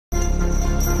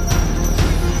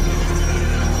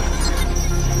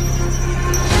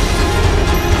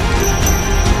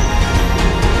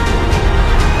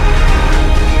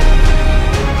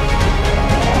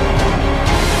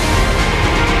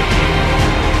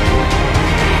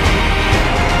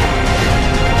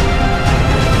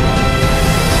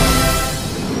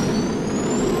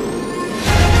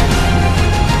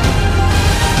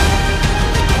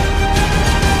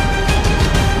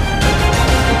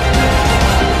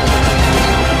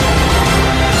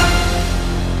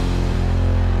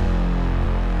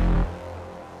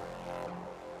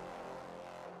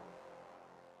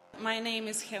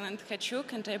is Helen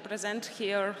Tkachuk, and I present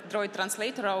here Droid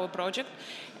Translator, our project.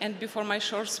 And before my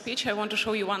short speech, I want to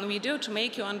show you one video to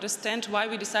make you understand why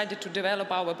we decided to develop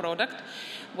our product,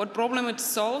 what problem it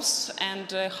solves,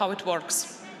 and how it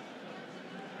works.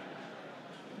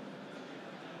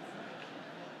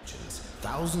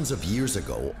 Thousands of years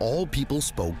ago, all people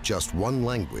spoke just one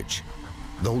language.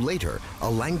 Though later, a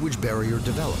language barrier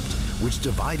developed, which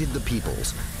divided the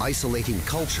peoples, isolating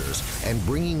cultures, and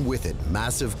bringing with it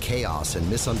massive chaos and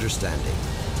misunderstanding.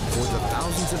 For the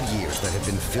thousands of years that have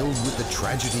been filled with the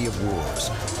tragedy of wars,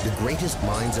 the greatest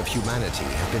minds of humanity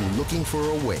have been looking for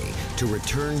a way to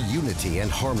return unity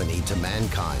and harmony to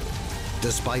mankind.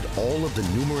 Despite all of the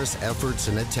numerous efforts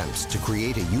and attempts to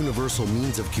create a universal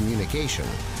means of communication,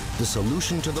 the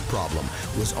solution to the problem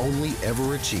was only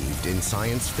ever achieved in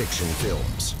science fiction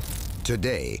films.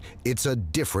 Today, it's a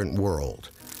different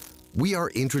world. We are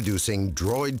introducing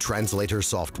Droid Translator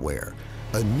software,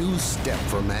 a new step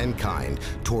for mankind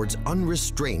towards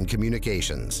unrestrained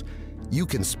communications. You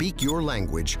can speak your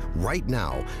language right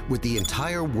now with the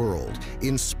entire world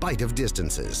in spite of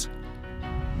distances.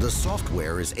 The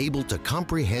software is able to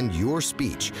comprehend your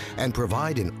speech and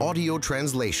provide an audio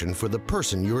translation for the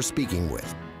person you're speaking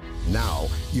with. Now,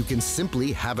 you can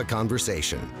simply have a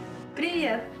conversation.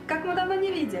 Привет! Как мы давно не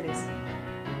виделись?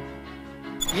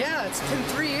 Yeah, it's been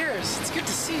 3 years. It's good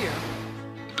to see you.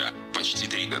 Да, почти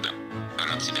 3 года.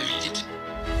 Рад тебя видеть.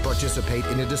 Participate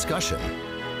in a discussion.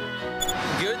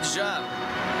 Good job.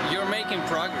 You're making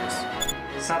progress.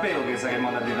 Sapevo che saremmo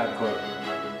andati d'accordo.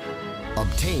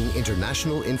 Obtain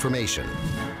international information.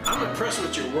 I'm impressed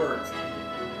with your work.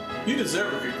 You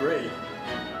deserve a good grade.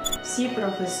 Sì,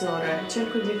 professore,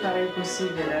 cerco di fare il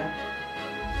possibile.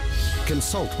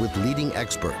 Consult with leading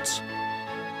experts.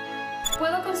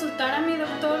 ¿Puedo consultar a mi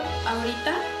doctor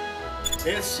ahorita?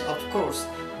 Yes, of course.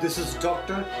 This is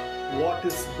doctor. What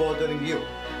is bothering you?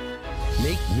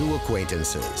 Make new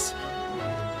acquaintances.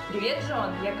 Привет,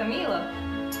 Джон, я Камила.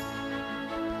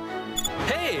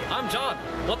 Hey, I'm John.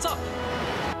 What's up?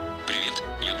 Привет,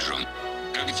 я Джон.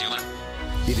 Как дела?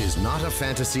 It is not a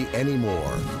fantasy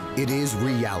anymore. It is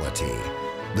reality.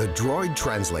 The Droid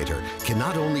Translator can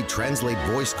not only translate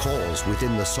voice calls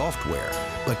within the software,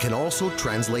 but can also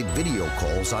translate video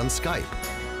calls on Skype.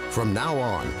 From now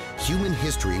on, human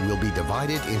history will be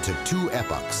divided into 2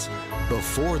 epochs,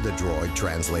 before the Droid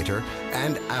Translator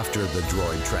and after the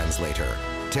Droid Translator.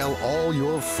 Tell all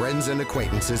your friends and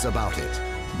acquaintances about it.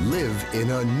 Live in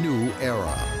a new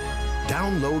era.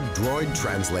 Download Droid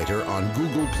Translator on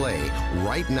Google Play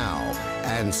right now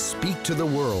and speak to the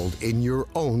world in your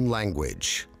own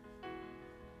language.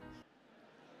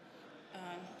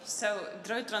 So,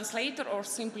 Droid Translator, or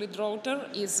simply Droider,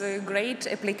 is a great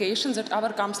application that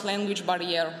overcomes language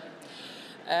barrier.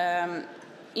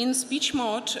 In speech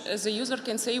mode, the user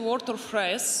can say word or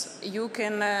phrase. You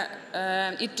can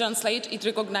it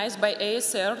recognized by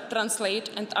ASR,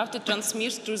 translate, and after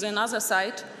transmits to the another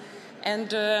side, and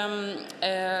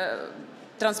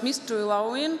transmits to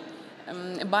allowing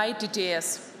by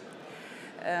TTS.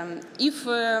 If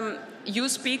you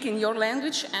speak in your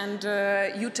language and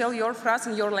you tell your phrase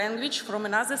in your language, from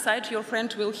another side your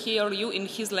friend will hear you in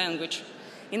his language.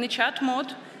 In the chat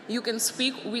mode, you can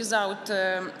speak without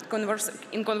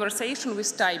in conversation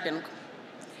with typing.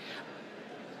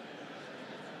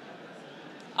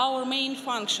 Our main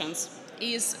functions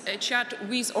is a chat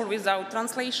with or without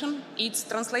translation. It's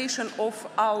translation of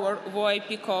our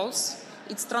VoIP calls.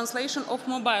 It's translation of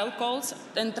mobile calls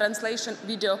and translation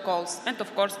video calls, and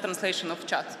of course translation of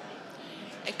chat.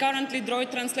 Currently,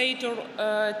 Droid Translator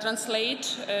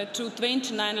translates to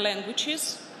 29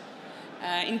 languages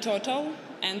in total,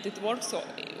 and it works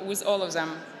with all of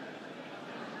them.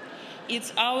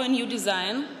 It's our new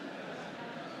design.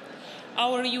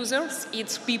 Our users,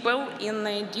 it's people in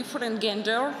a different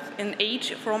gender and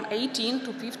age from 18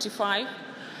 to 55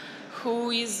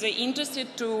 who is interested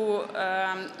to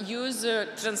use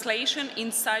translation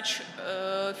in such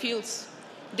fields: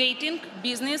 dating,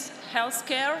 business,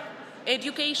 healthcare,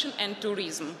 education, and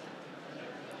tourism.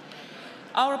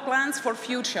 Our plans for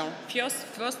future.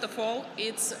 First of all,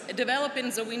 it's developing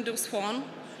the Windows Phone.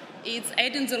 It's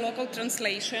adding the local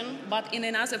translation, but in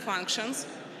another functions.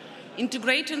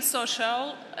 Integrating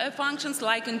social functions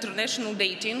like international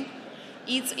dating.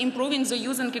 It's improving the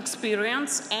user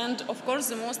experience. And of course,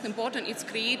 the most important, it's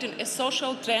creating a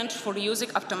social trend for using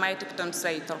automatic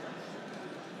translator.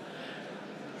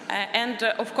 And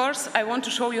of course, I want to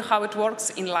show you how it works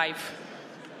in live.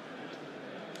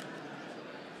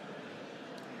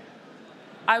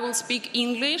 I will speak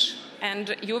English,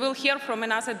 and you will hear from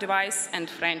another device and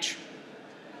French.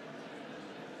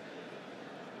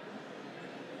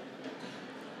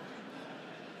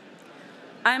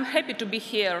 I'm happy to be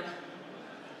here.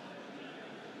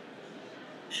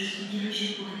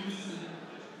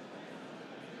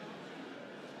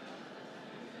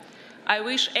 I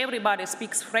wish everybody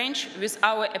speaks French with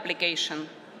our application.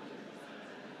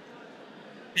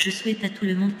 Je souhaite à tout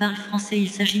le monde parle français. Il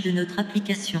s'agit de notre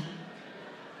application.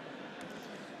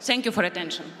 Thank you for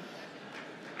attention.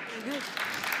 Good.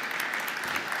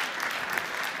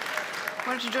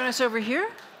 Why don't you join us over here?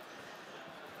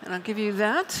 And I'll give you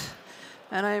that.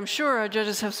 And I am sure our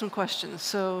judges have some questions.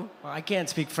 So, well, I can't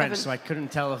speak French, so I couldn't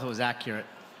tell if it was accurate.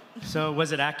 So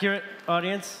was it accurate,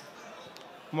 audience?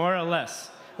 More or less?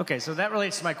 Okay, so that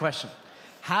relates to my question.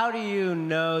 How do you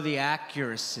know the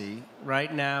accuracy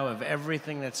right now of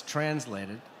everything that's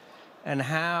translated? And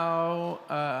how,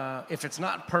 if it's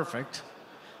not perfect,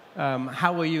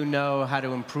 how will you know how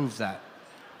to improve that?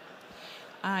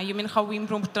 You mean how we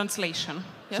improve translation?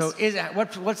 Yes? So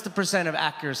what's the percent of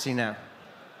accuracy now?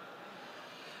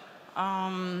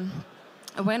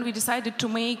 When we decided to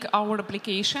make our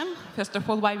application, first of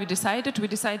all, why we decided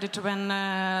when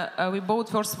we bought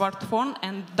first smartphone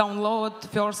and download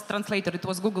first translator. It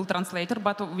was Google Translator,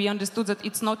 but we understood that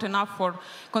it's not enough for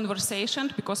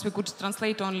conversation because we could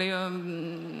translate only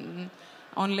in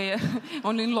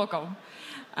local.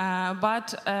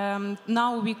 But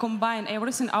now we combine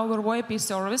everything, our VoIP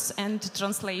service and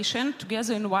translation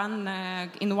together in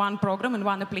one program, in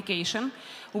one application.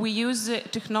 We use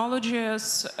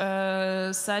technologies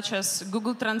such as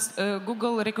Google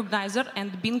Recognizer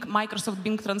and Microsoft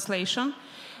Bing Translation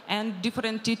and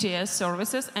different TTS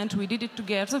services, and we did it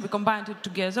together, we combined it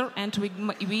together, and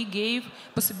we gave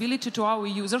possibility to our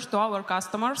users, to our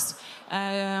customers,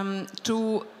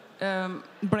 to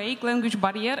break language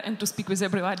barrier and to speak with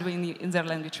everybody in their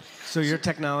language. So your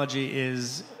technology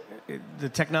is,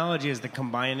 the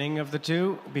combining of the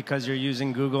two because you're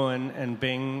using Google and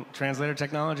Bing Translator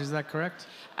technology, is that correct?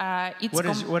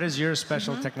 What is your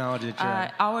special technology that you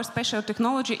have? Our special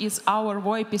technology is our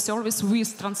VoIP service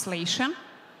with translation,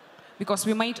 because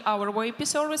we made our VoIP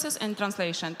services and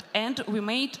translation, and we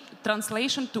made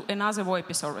translation to another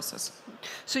VoIP services.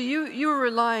 So you're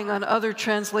relying on other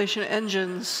translation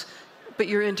engines, but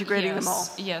you're integrating them all.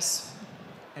 Yes.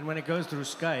 And when it goes through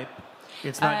Skype,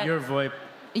 it's not your VoIP.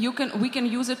 We can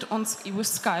use it with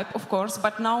Skype, of course,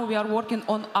 but now we are working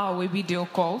on our video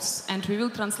calls, and we will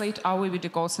translate our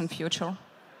video calls in future.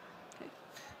 Okay.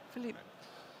 Philippe.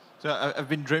 So I've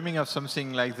been dreaming of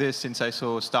something like this since I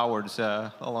saw Star Wars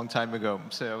a long time ago.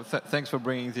 So thanks for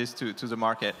bringing this to the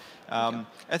market.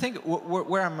 I think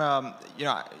where I'm,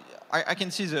 I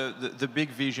can see the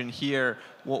big vision here.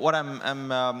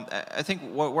 I think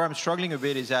where I'm struggling a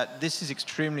bit is that this is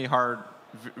extremely hard,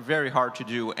 very hard to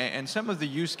do, and some of the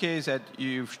use case that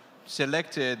you've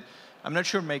selected, I'm not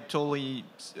sure make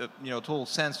total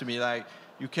sense to me. Like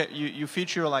you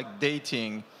feature like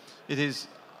dating, it is.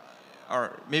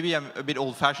 Or maybe I'm a bit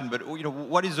old-fashioned, but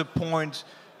what is the point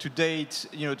to date?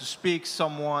 To speak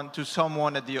to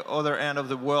someone at the other end of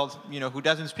the world, who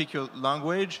doesn't speak your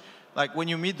language. Like when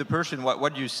you meet the person,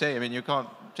 what do you say? I mean, you can't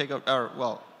take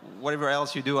whatever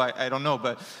else you do, I don't know,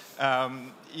 but that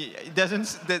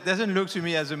doesn't look to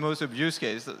me as the most obvious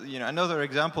case. Another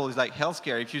example is like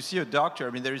healthcare. If you see a doctor,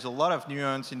 I mean, there is a lot of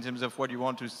nuance in terms of what you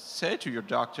want to say to your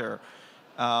doctor.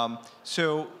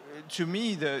 So to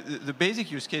me, the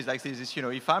basic use case like this is,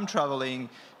 if I'm traveling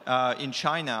in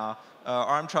China or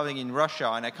I'm traveling in Russia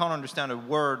and I can't understand a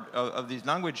word of these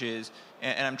languages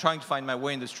and I'm trying to find my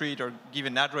way in the street or give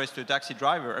an address to a taxi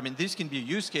driver, I mean, this can be a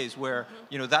use case where,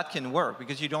 that can work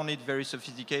because you don't need very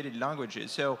sophisticated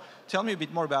languages. So tell me a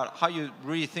bit more about how you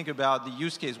really think about the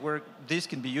use case where this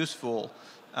can be useful.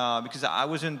 Because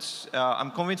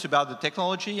I'm convinced about the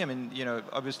technology. I mean,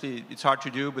 obviously it's hard to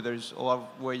do, but there's a lot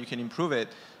of way you can improve it.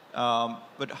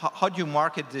 But how do you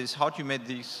market this? How do you make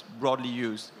this broadly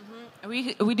used?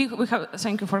 We have.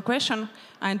 Thank you for the question.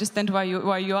 I understand why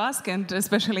you ask, and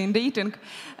especially in dating,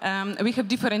 we have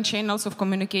different channels of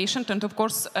communication, and of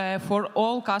course, for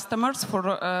all customers,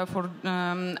 for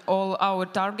all our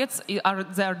targets,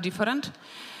 they're different.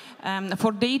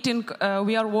 For dating,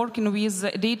 we are working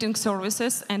with dating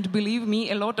services, and believe me,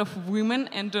 a lot of women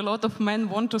and a lot of men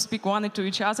want to speak one to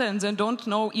each other, and they don't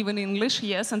know even English,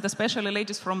 yes, and especially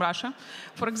ladies from Russia,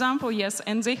 for example, yes,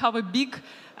 and they have a big,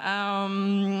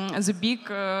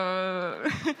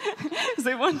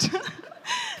 they want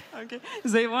Okay.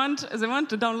 They want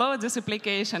to download this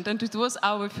application, and it was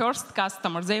our first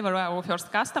customer. They were our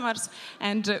first customers,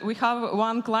 and we have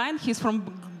one client. He's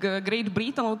from Great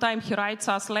Britain. All the time he writes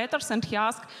us letters, and he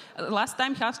asked last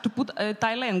time he asked to put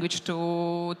Thai language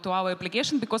to our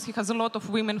application because he has a lot of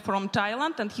women from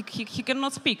Thailand, and he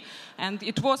cannot speak. And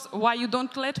it was, why you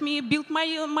don't let me build my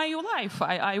life?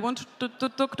 I want to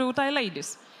talk to Thai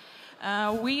ladies.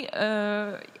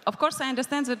 Of course, I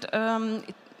understand that.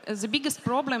 The biggest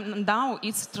problem now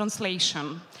is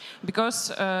translation, because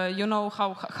you know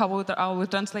how our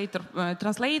translator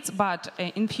translates, but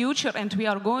in future, and we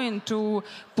are going to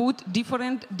put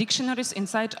different dictionaries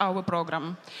inside our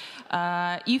program.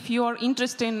 If you are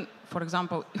interested in, for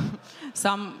example,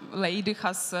 some lady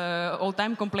has all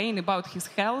time complain about his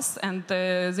health, and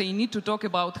they need to talk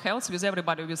about health with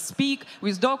everybody. We speak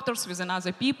with doctors, with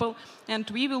other people, and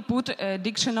we will put a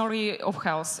dictionary of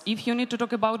health. If you need to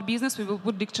talk about business, we will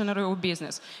put dictionary of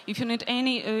business. If you need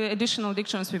any additional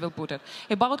dictionaries, we will put it.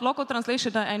 About local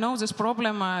translation, I know this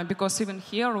problem because even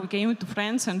here we came to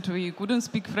France and we couldn't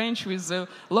speak French with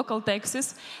local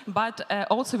texts, but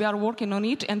also we are working on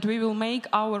it, and we will make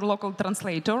our local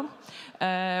translator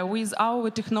with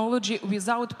our technology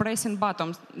without pressing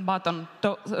button.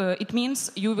 It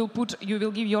means you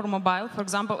will give your mobile, for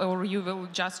example, or you will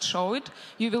just show it.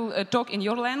 You will talk in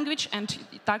your language, and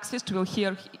taxist will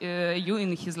hear you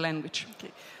in his language.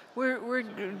 Okay.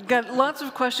 We've got lots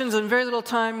of questions and very little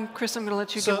time. Chris, I'm going to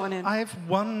let you get one in. I have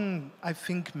one, I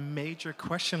think, major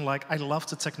question. Like, I love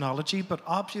the technology, but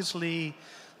obviously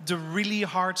the really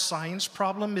hard science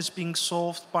problem is being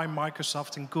solved by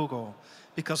Microsoft and Google,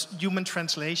 because human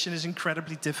translation is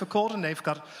incredibly difficult, and they've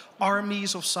got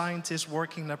armies of scientists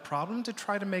working that problem to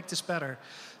try to make this better.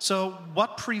 So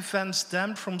what prevents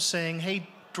them from saying, hey,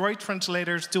 Droid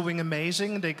Translator is doing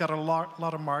amazing, they got a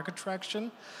lot of market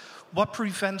traction. What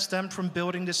prevents them from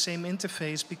building the same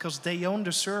interface, because they own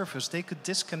the service? They could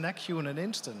disconnect you in an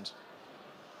instant.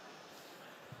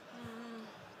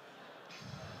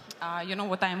 You know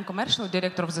what, I am commercial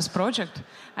director of this project.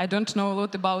 I don't know a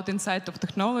lot about inside of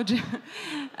technology.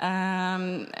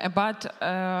 But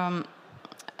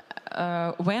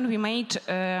when we made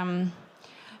the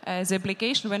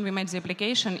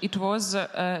application, it was,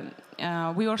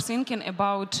 we were thinking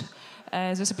about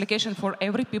this application for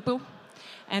every people.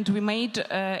 And we made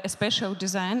a special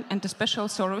design and a special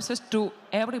services to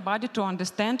everybody to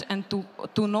understand and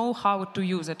to know how to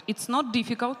use it. It's not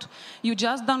difficult. You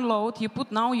just download, you put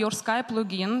now your Skype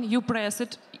login, you press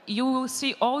it, you will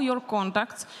see all your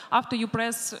contacts. After you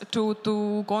press to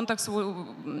contacts who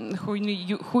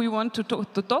you want to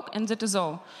talk, and that is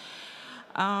all.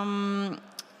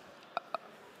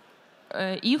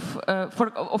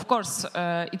 Of course,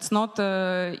 it's not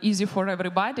easy for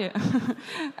everybody,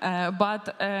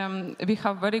 but we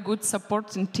have very good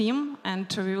supporting team, and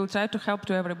we will try to help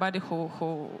to everybody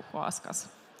who ask us.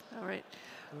 All right.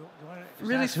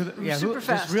 Really, super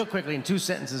fast. Just real quickly, in 2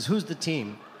 sentences, who's the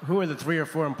team? Who are the 3 or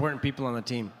 4 important people on the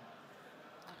team?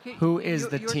 Okay. Who is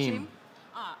the team?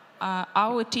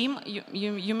 Our team,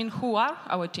 you mean who are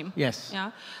our team? Yes.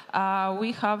 Yeah.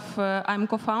 We have, I'm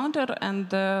co-founder, and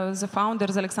the founder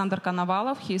is Alexander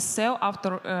Konovalov. He's CEO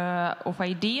of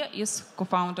IDEA, is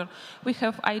co-founder. We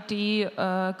have IT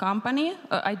company,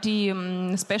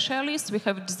 IT specialists. We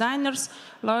have designers,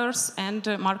 lawyers,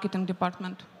 and marketing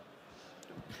department.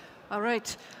 All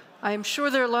right. I'm sure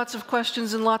there are lots of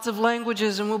questions in lots of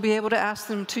languages, and we'll be able to ask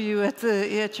them to you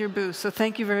at your booth. So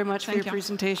thank you very much for your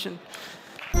presentation.